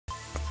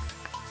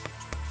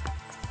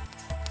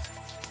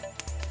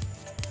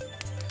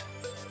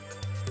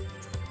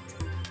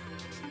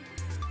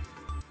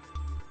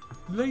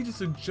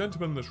Ladies and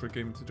gentlemen, in this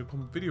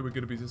Gaming.com video, we're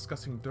going to be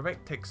discussing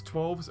DirectX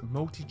 12's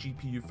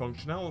multi-GPU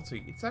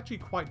functionality. It's actually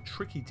quite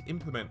tricky to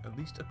implement, at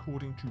least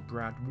according to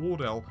Brad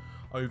Wardell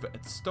over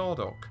at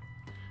Stardock.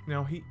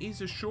 Now, he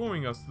is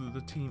assuring us that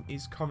the team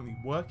is currently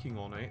working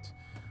on it,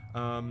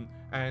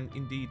 and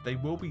indeed they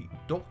will be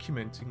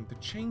documenting the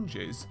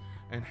changes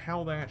and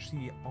how they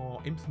actually are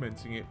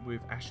implementing it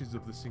with Ashes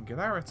of the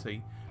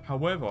Singularity.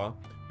 However,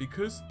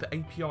 because the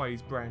API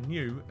is brand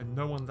new and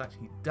no one's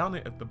actually done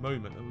it at the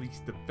moment, at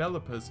least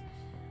developers,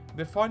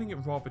 they're finding it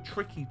rather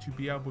tricky to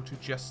be able to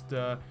just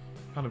kind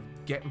of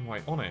get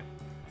right on it.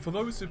 For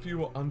those of you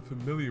who are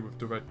unfamiliar with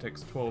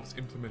DirectX 12's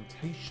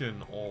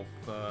implementation of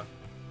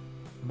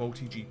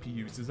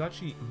multi-GPUs, there's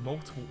actually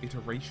multiple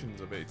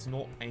iterations of it. It's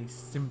not a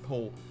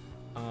simple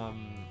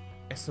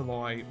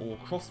SLI or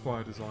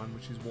crossfire design,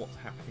 which is what's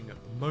happening at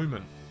the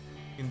moment.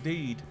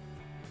 Indeed,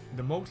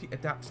 the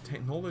multi-adapt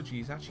technology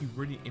is actually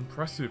really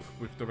impressive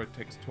with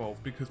DirectX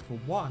 12 because, for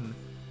one,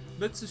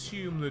 let's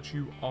assume that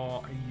you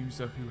are a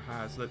user who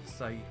has, let's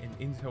say, an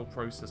Intel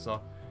processor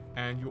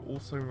and you're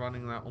also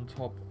running that on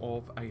top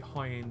of a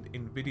high-end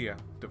NVIDIA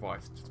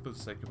device, just for the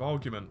sake of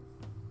argument.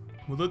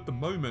 Well, at the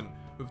moment,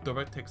 with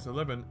DirectX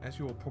 11, as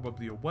you're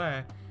probably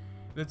aware,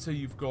 let's say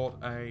you've got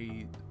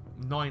a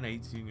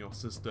 980 in your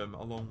system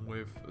along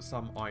with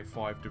some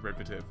i5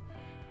 derivative.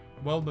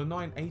 Well, the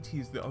 980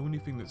 is the only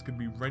thing that's going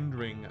to be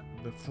rendering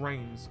the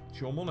frames to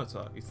your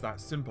monitor. It's that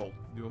simple.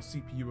 Your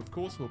CPU, of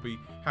course, will be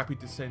happy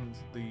to send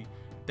the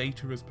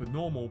data as per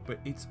normal, but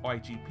its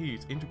IGP,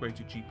 its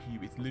integrated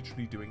GPU, is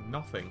literally doing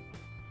nothing.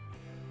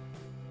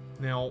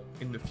 Now,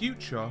 in the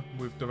future,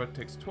 with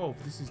DirectX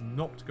 12, this is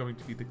not going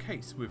to be the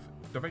case. With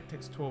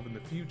DirectX 12 in the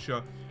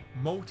future,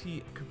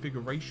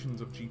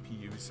 multi-configurations of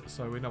GPUs,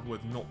 so in other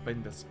words, not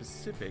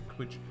vendor-specific,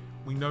 which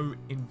we know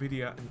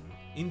NVIDIA and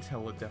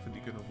Intel are definitely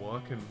going to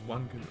work, and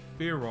one can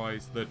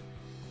theorize that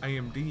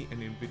AMD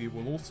and NVIDIA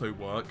will also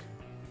work.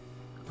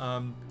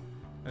 And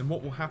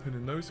what will happen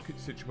in those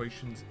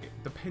situations,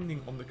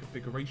 depending on the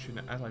configuration,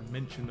 as I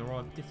mentioned, there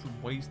are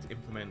different ways to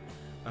implement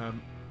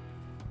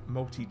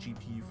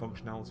multi-GPU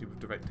functionality with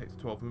DirectX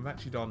 12. We've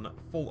actually done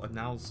full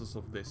analysis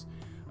of this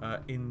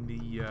in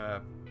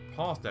the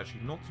past,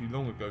 actually, not too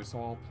long ago, so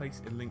I'll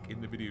place a link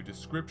in the video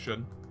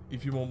description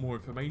if you want more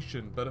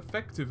information. But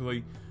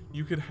effectively,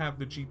 you could have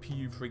the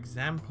GPU, for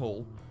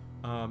example,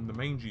 the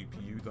main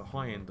GPU, the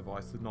high-end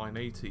device, the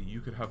 980, you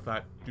could have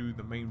that do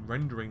the main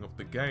rendering of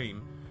the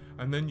game,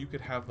 and then you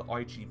could have the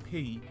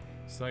IGP,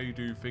 say,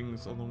 do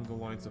things along the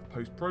lines of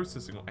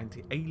post-processing or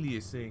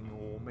anti-aliasing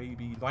or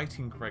maybe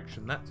lighting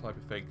correction, that type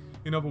of thing.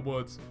 In other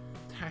words,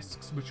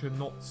 tasks which are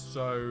not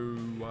so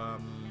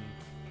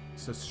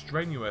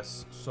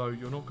strenuous, so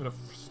you're not going to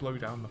slow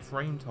down the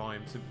frame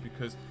time simply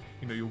because,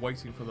 you know, you're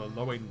waiting for the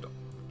low-end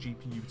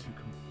GPU to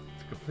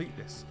complete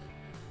this.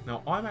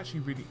 Now, I'm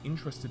actually really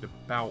interested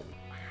about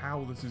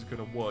how this is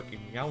going to work in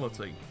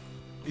reality.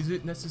 Is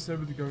it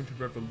necessarily going to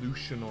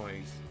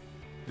revolutionize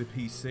the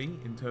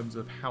PC in terms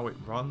of how it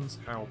runs,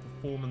 how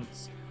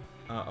performance,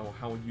 or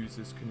how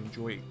users can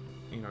enjoy,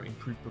 you know,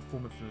 improved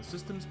performance in the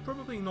systems?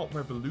 Probably not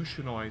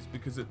revolutionize,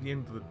 because at the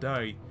end of the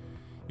day,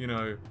 you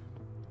know,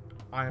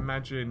 I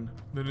imagine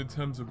that in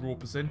terms of raw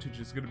percentage,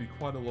 there's going to be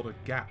quite a lot of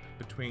gap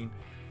between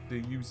the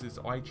user's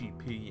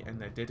IGP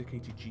and their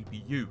dedicated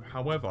GPU.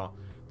 However,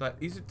 that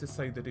isn't to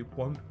say that it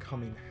won't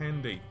come in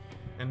handy.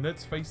 And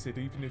let's face it,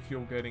 even if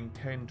you're getting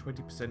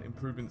 10-20%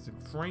 improvements in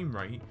frame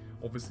rate,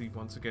 obviously,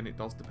 once again, it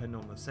does depend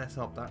on the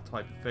setup, that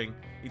type of thing,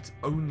 it's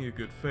only a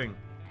good thing.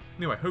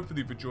 Anyway,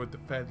 hopefully you've enjoyed the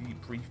fairly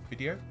brief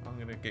video. I'm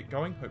going to get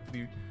going.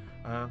 Hopefully,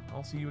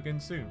 I'll see you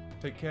again soon.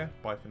 Take care.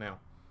 Bye for now.